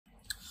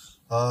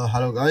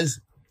Hello guys,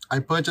 I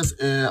purchased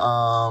a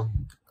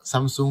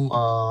Samsung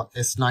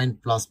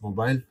S9 Plus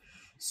mobile.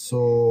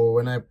 So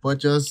when I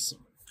purchase,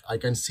 I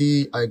can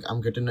see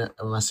I'm getting a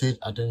message: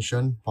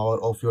 attention, power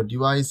off your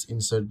device,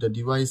 insert the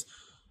device,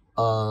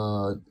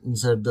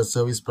 insert the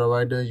service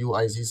provider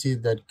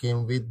UICC that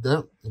came with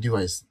the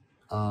device,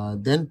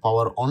 then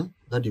power on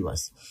the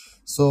device.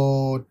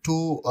 So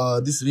to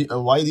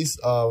why this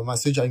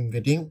message I'm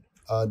getting,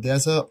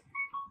 there's a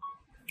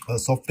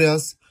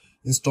softwares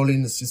installed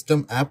in the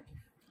system app,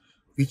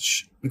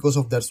 which because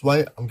of that's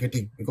why I'm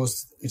getting,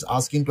 because it's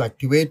asking to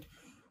activate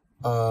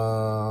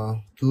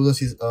to the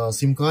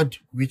SIM card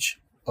which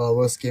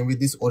was came with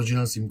this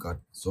original SIM card.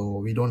 So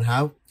we don't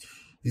have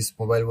this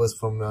mobile, was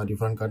from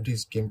different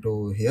countries, came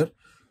to here.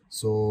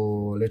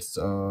 So let's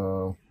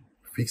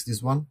fix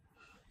this one.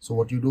 So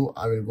what you do,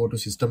 I will go to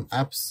system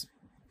apps.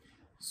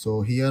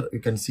 So here you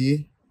can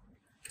see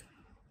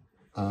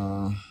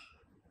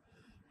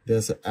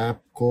there's an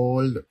app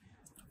called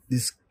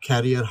this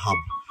Carrier Hub.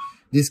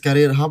 This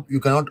Carrier Hub you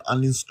cannot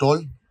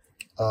uninstall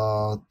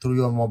through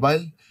your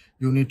mobile.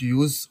 You need to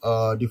use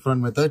a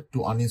different method to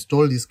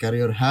uninstall this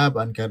Carrier Hub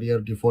and Carrier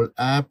default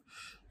app.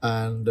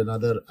 And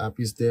another app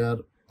is there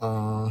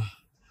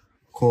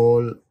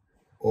called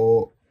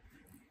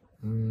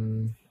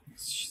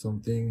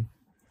something.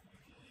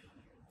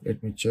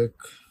 Let me check.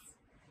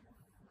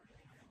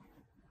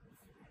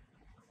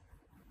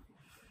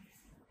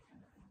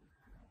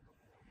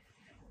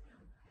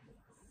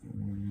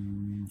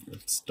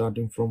 It's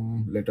starting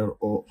from letter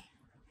O.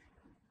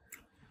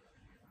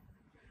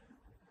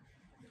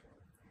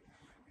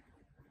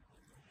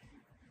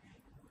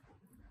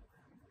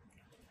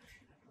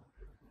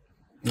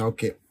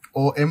 Okay,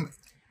 OMADM.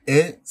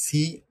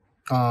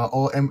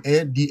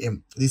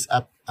 This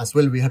app as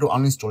well we have to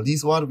uninstall.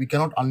 These one we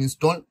cannot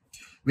uninstall.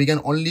 We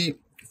can only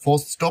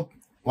force stop.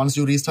 Once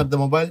you restart the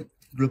mobile,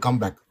 it will come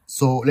back.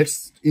 So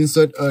let's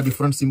insert a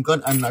different SIM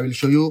card and I will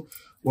show you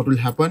what will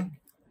happen.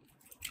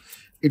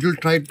 It will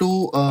try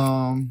to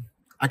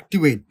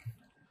activate.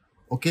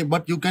 Okay,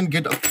 but you can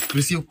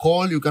receive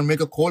call, you can make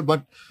a call,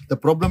 but the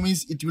problem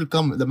is it will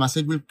come, the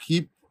message will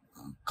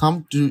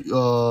come to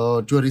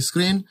your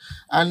screen,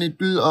 and it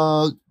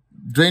will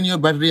drain your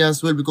battery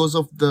as well because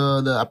of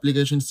the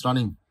application is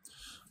running.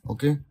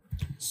 Okay,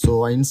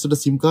 so I insert the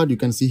SIM card. You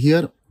can see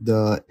here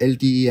the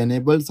LTE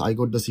enables. I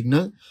got the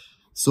signal.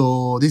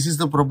 So this is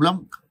the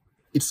problem.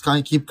 It's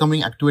keep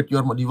coming activate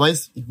your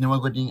device. It never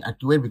getting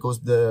activate because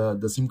the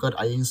SIM card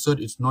I insert,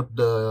 it's not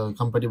the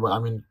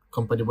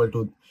compatible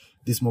to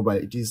this mobile.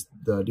 It is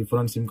the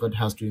different SIM card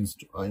has to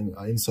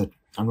insert.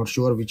 I'm not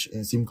sure which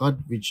SIM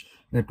card, which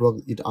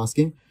network it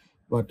asking,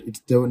 but it's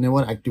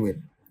never activate.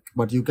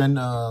 But you can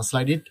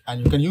slide it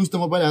and you can use the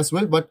mobile as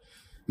well. But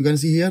you can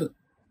see here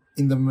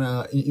in the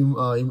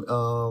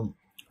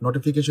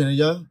notification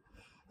area,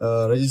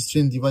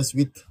 registering device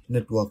with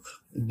network.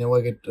 It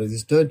never get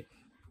registered.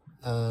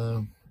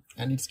 And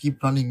it's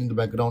keep running in the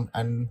background,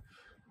 and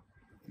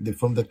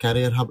from the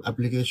Carrier Hub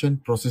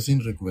application processing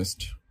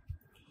request,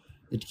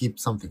 it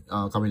keeps something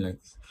coming like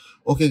this.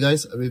 Okay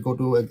guys, I will go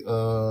to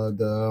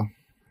the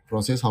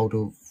process how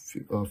to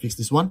fix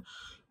this one.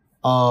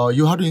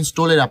 You have to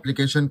install an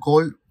application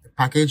called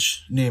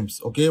package names.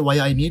 Okay, why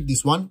I need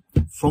this one?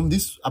 From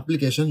this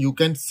application you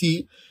can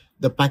see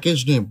the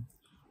package name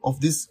of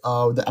this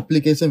the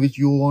application which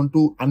you want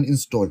to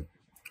uninstall.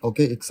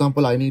 Okay,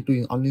 example, I need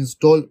to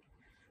uninstall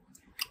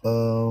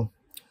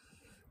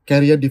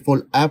Carrier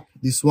default app,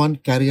 this one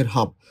Carrier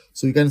Hub.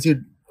 So you can see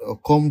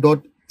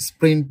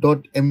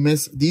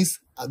com.sprint.ms. These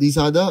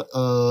are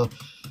the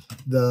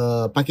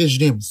package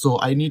name. So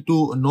I need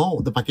to know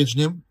the package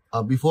name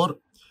before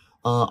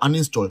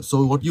uninstall.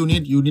 So what you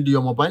need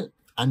your mobile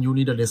and you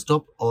need a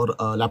desktop or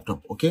a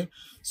laptop. Okay,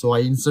 so I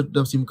insert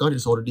the SIM card.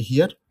 It's already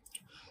here.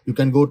 You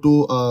can go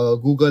to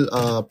Google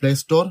Play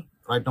Store.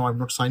 Right now I'm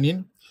not signed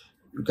in.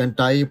 You can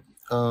type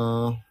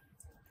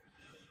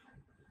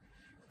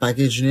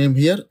package name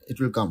here, it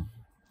will come.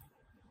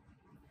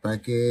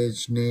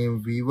 Package name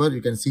viewer,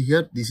 you can see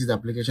here, this is the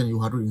application you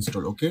have to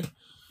install. Okay,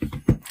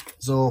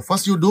 so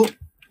first you do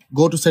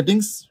go to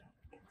settings,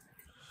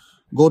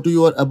 go to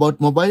your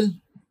about mobile,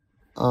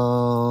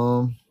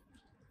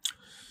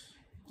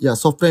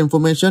 software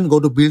information, go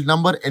to build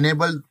number,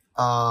 enable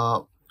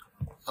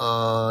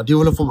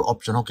developer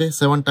option. Okay,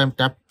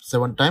 tap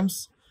 7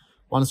 times.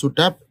 Once you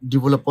tap,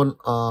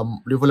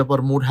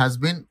 developer mode has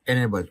been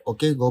enabled.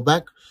 Okay, go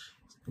back,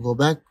 you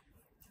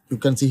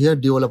can see here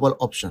developer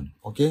option.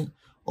 Okay,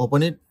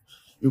 open it.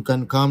 You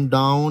can come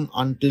down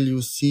until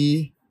you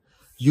see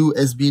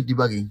USB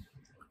debugging.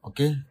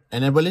 Okay,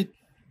 enable it,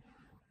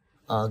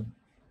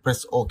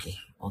 press OK.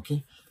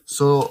 Okay,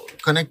 so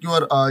connect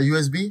your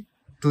USB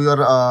to your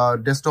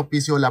desktop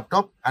PC or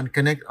laptop and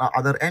connect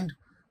other end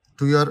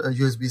to your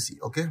USB-C.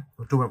 Okay,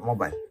 to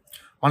mobile.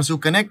 Once you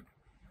connect,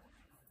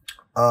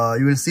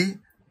 you will see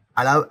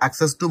allow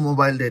access to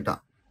mobile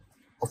data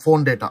or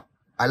phone data.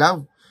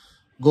 Allow.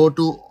 Go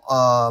to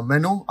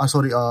menu,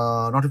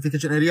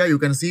 notification area. You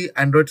can see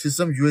Android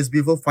system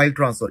USB for file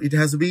transfer. It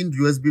has been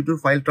USB to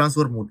file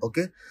transfer mode.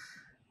 Okay,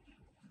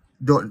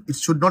 don't, it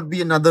should not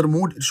be another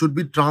mode. It should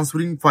be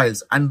transferring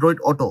files, Android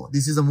Auto.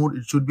 This is a mode,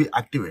 it should be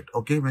activate.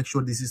 Okay, make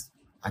sure this is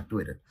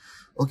activated.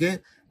 Okay,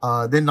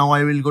 then now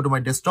I will go to my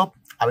desktop.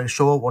 I will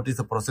show what is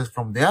the process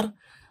from there.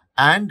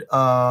 And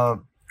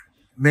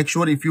make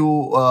sure if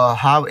you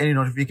have any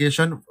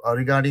notification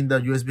regarding the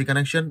USB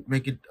connection,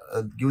 make it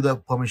give the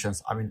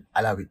permissions, I mean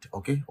allow it.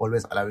 Okay,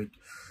 always allow it.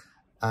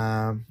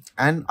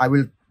 And I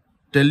will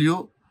tell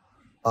you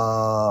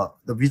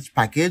the which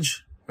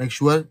package. Make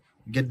sure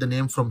get the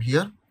name from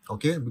here.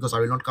 Okay, because I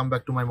will not come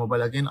back to my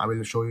mobile again, I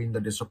will show you in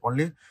the desktop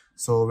only.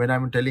 So when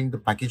I'm telling the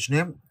package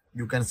name,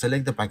 you can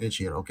select the package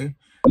here. Okay,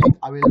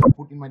 I will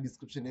put in my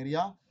description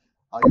area.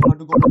 You have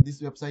to go to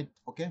this website.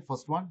 Okay,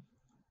 first one,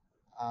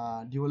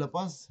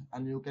 developers,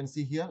 and you can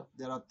see here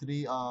there are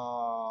 3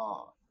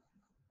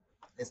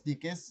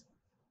 SDKs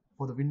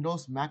for the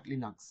Windows, Mac,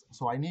 Linux.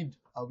 So I need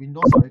a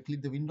Windows. I will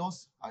click the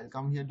Windows. I will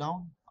come here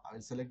down. I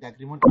will select the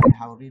agreement. I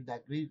have read the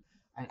agreed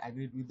and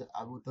agreed with the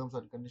above terms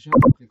and conditions.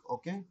 Click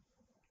OK.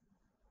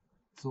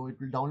 So it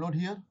will download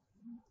here.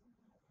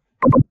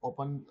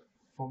 Open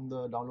from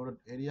the downloaded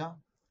area.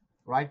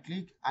 Right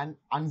click and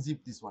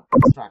unzip this one.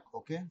 Extract.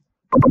 Okay.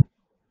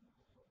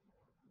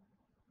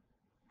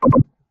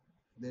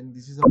 Then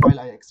this is a file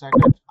I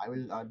extracted. I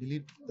will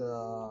delete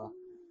the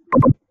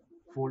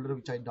folder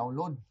which I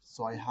download.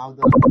 So I have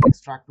the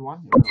extract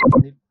one. You can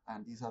open it,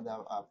 and these are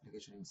the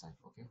application inside.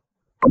 Okay.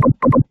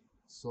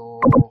 So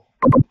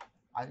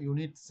you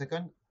need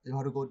second. You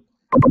have to go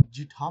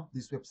GitHub.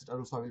 This website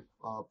also I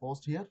will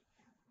post here.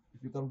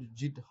 If you come to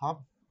GitHub,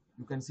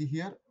 you can see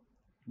here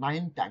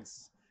 9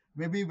 tags.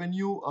 Maybe when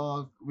you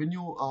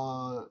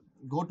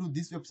go to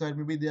this website,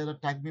 maybe there are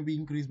tag maybe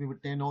increase, maybe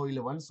 10 or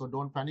 11. So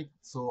don't panic.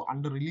 So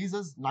under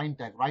releases 9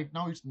 tag. Right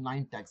now it's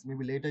 9 tags.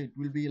 Maybe later it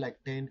will be like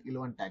 10,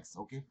 11 tags.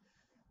 Okay.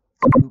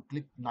 So you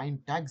click 9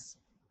 tags.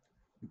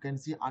 You can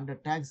see under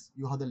tags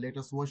you have the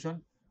latest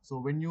version. So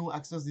when you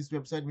access this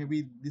website,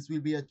 maybe this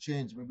will be a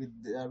change. Maybe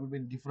there will be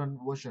different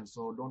versions.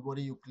 So don't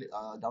worry. You click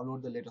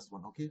download the latest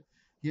one. Okay.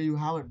 Here you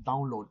have a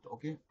download.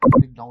 Okay.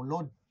 Click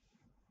download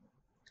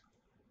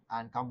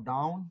and come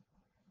down.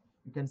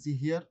 You can see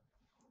here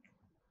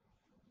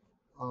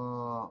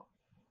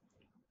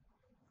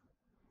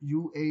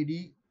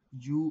UAD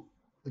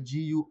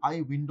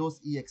GUI Windows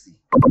EXE.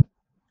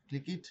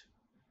 Click it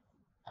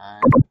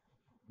and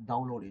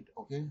download it.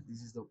 Okay,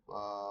 this is the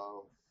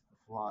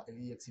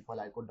exe file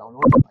I could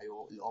download. I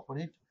will open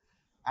it,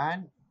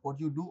 and what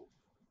you do,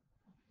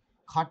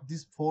 cut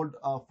this folder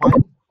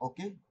file.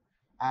 Okay,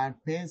 and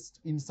paste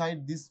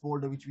inside this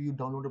folder which you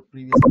downloaded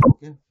previously.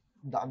 Okay,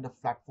 under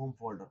platform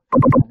folder,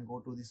 and go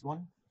to this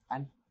one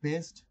and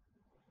paste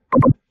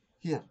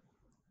here.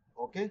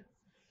 Okay,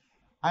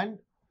 and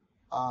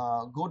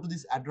go to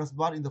this address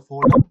bar in the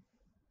folder.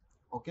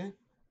 Okay,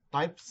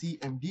 type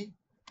cmd,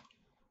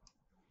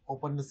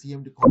 open the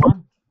cmd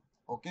command.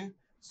 Okay,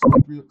 so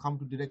it will come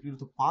to directly to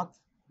the path.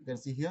 You can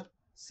see here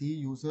C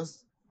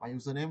users, my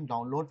username,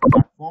 download,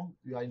 platform.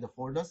 We are in the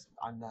folders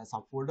and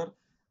subfolder,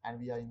 and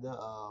we are in the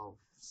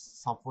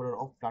subfolder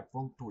of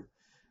platform tool.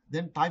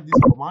 Then type this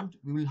command.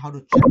 We will have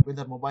to check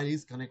whether mobile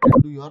is connected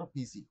to your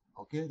PC.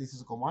 Okay, this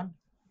is a command.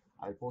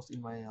 I'll post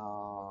in my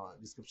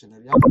description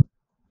area,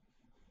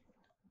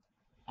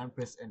 and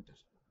press enter.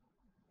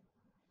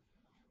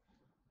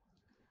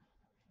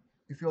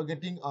 If you are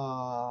getting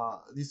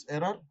this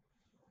error,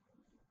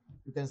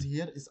 you can see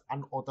here is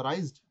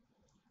unauthorized.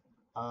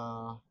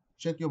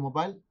 Check your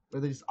mobile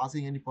whether it's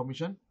asking any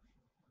permission.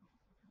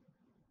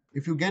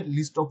 If you get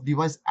list of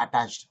device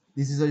attached,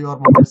 this is your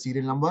mobile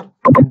serial number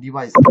and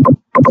device.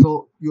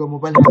 So your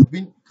mobile has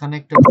been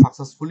connected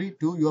successfully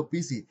to your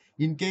PC.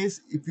 In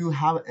case if you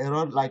have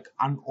error like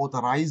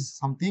unauthorized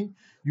something,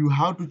 you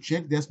have to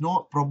check there's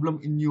no problem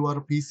in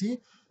your PC.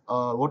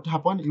 What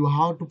happened? You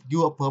have to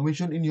give a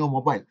permission in your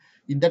mobile.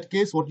 In that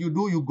case, what you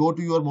do, you go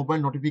to your mobile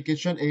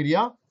notification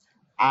area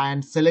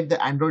and select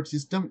the Android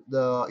system.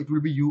 It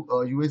will be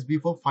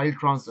USB for file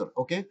transfer.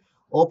 Okay,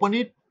 open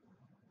it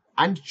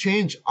and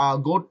change.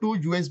 Go to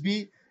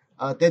USB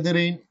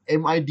tethering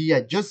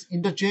MIDI. Just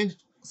interchange.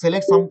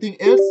 Select something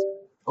else.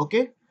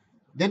 Okay,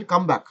 then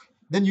come back.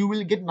 Then you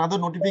will get another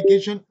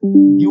notification.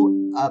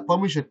 Give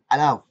permission,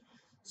 allow.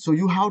 So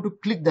you have to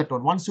click that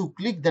one. Once you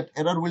click, that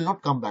error will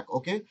not come back.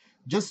 Okay,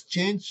 just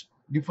change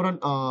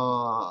different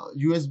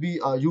USB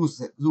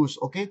use.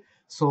 Okay,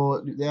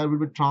 so there will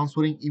be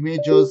transferring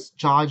images,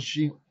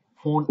 charging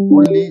phone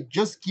only.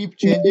 Just keep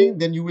changing,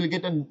 then you will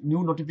get a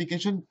new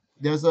notification.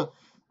 There's a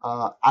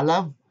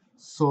allow,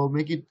 so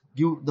make it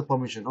give the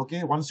permission.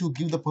 Okay, once you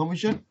give the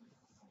permission,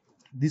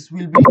 this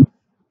will be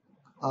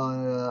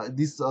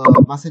this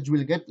message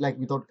will get like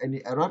without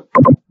any error,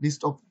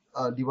 list of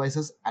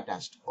devices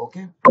attached.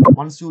 Okay,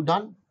 once you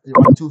done,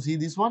 once you see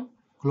this one,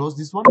 close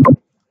this one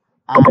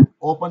and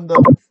open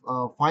the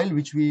file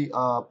which we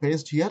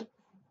paste here.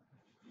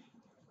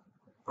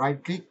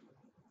 Right click,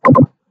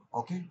 open.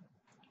 Okay,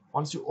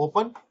 once you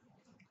open,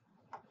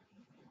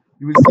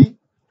 you will see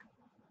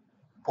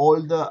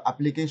all the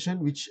application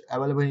which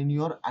available in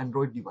your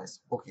Android device.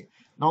 Okay,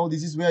 Now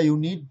this is where you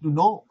need to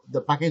know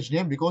the package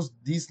name, because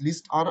these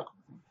lists are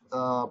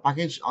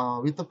package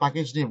with the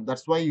package name.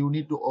 That's why you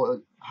need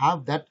to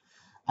have that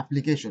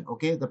application,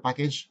 okay, the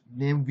package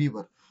name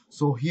viewer.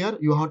 So here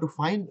you have to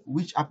find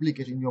which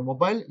application in your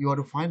mobile, you have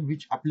to find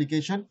which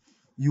application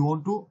you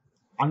want to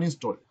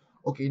uninstall.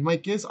 Okay, in my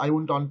case I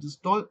want to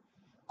uninstall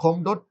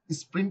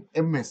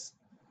com.sprintms.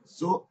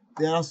 so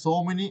there are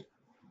so many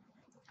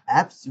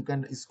apps, you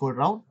can scroll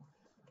down.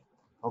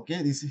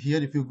 Okay, this is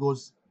here, if you go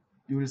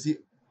you will see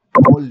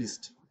all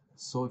list.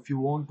 So if you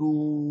want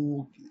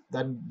to,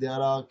 then there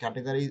are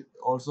categories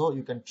also,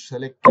 you can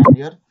select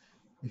carrier.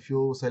 If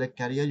you select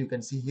carrier, you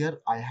can see here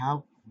I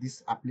have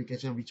this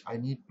application which I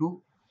need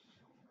to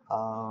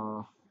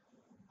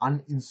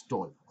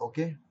uninstall.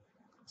 Okay,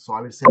 so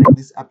I will select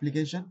this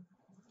application,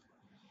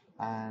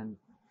 and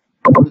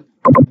all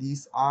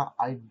these are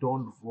I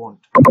don't want,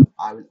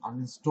 I will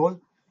uninstall.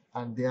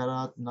 And there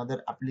are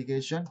another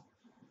application.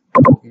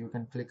 Okay, you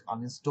can click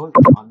uninstall,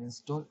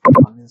 uninstall,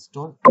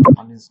 uninstall,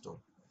 uninstall.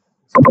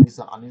 So these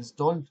are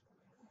uninstalled.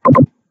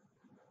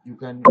 You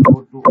can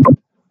go to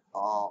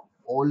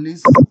all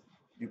list,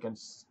 you can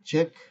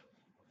check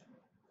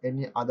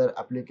any other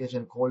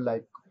application called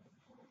like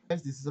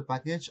this is a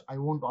package I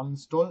want to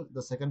uninstall,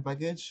 the second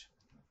package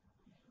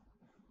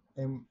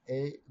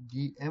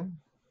msnisamdeen.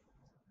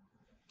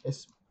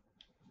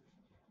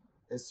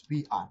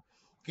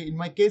 Okay, in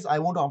my case I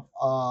want to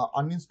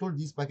uninstall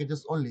these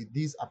packages only,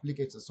 these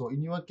applications. So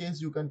in your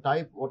case you can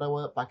type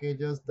whatever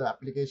packages, the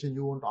application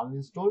you want to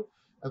uninstall,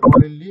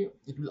 accordingly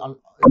it will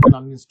it can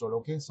uninstall.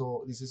 Okay,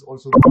 so this is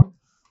also gone.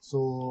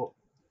 So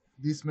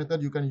this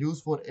method you can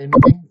use for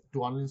anything to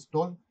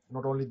uninstall,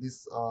 not only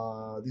this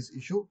this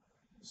issue.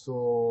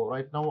 So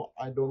right now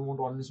I don't want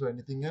to uninstall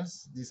anything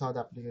else. These are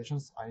the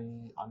applications I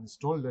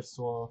uninstalled.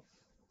 So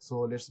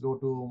let's go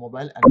to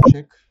mobile and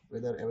check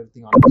whether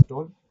everything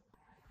uninstalled.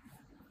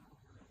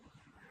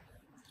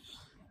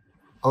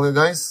 Okay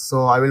guys,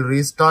 so I will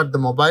restart the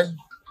mobile.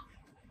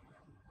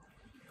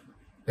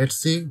 Let's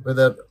see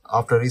whether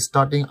after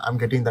restarting I'm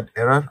getting that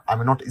error. I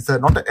mean, not, it's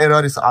not an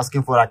error, it's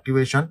asking for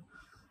activation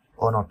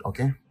or not.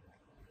 Okay,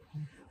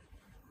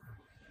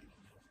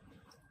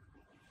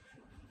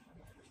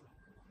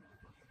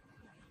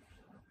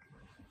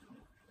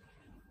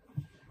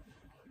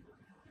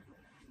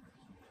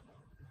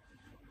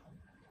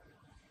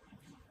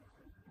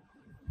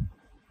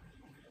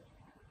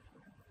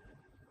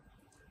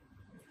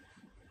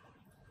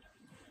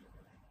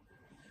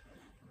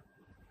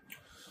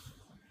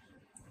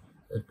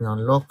 let me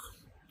unlock.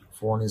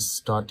 Phone is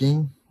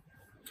starting.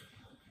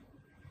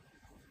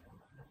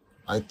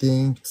 I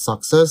think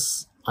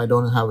success. I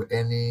don't have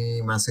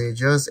any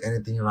messages,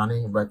 anything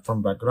running back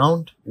from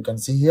background. You can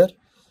see here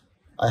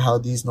I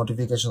have these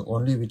notifications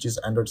only, which is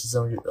Android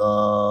system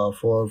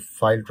for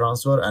file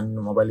transfer and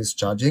mobile is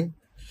charging.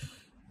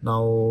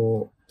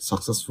 Now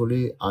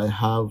successfully I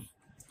have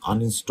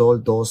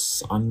uninstalled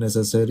those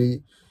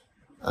unnecessary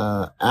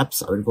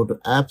apps. I will go to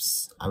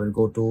apps, I will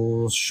go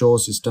to show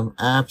system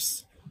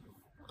apps.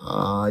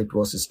 It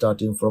was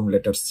starting from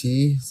letter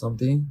C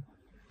something.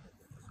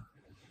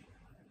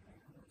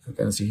 You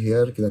can see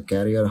here the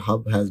carrier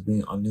hub has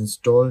been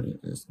uninstalled,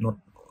 it's not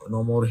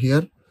no more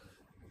here.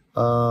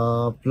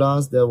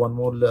 Plus there one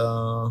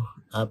more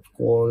app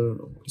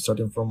called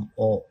starting from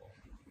O.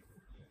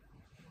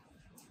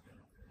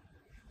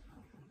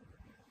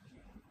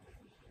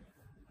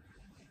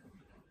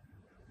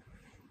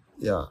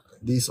 Yeah,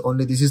 this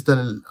is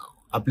the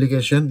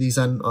application. These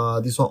and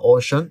this one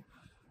Ocean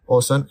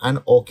and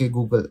OK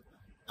Google,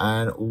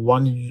 and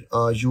one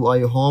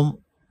UI Home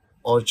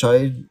or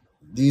Child.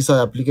 These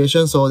are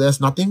applications, so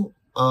there's nothing.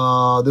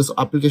 This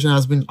application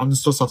has been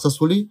uninstalled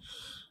successfully,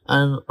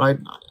 and right,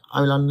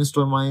 I will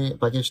uninstall my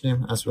package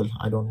name as well.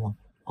 I don't want.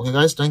 Okay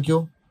guys, thank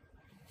you.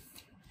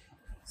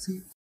 See.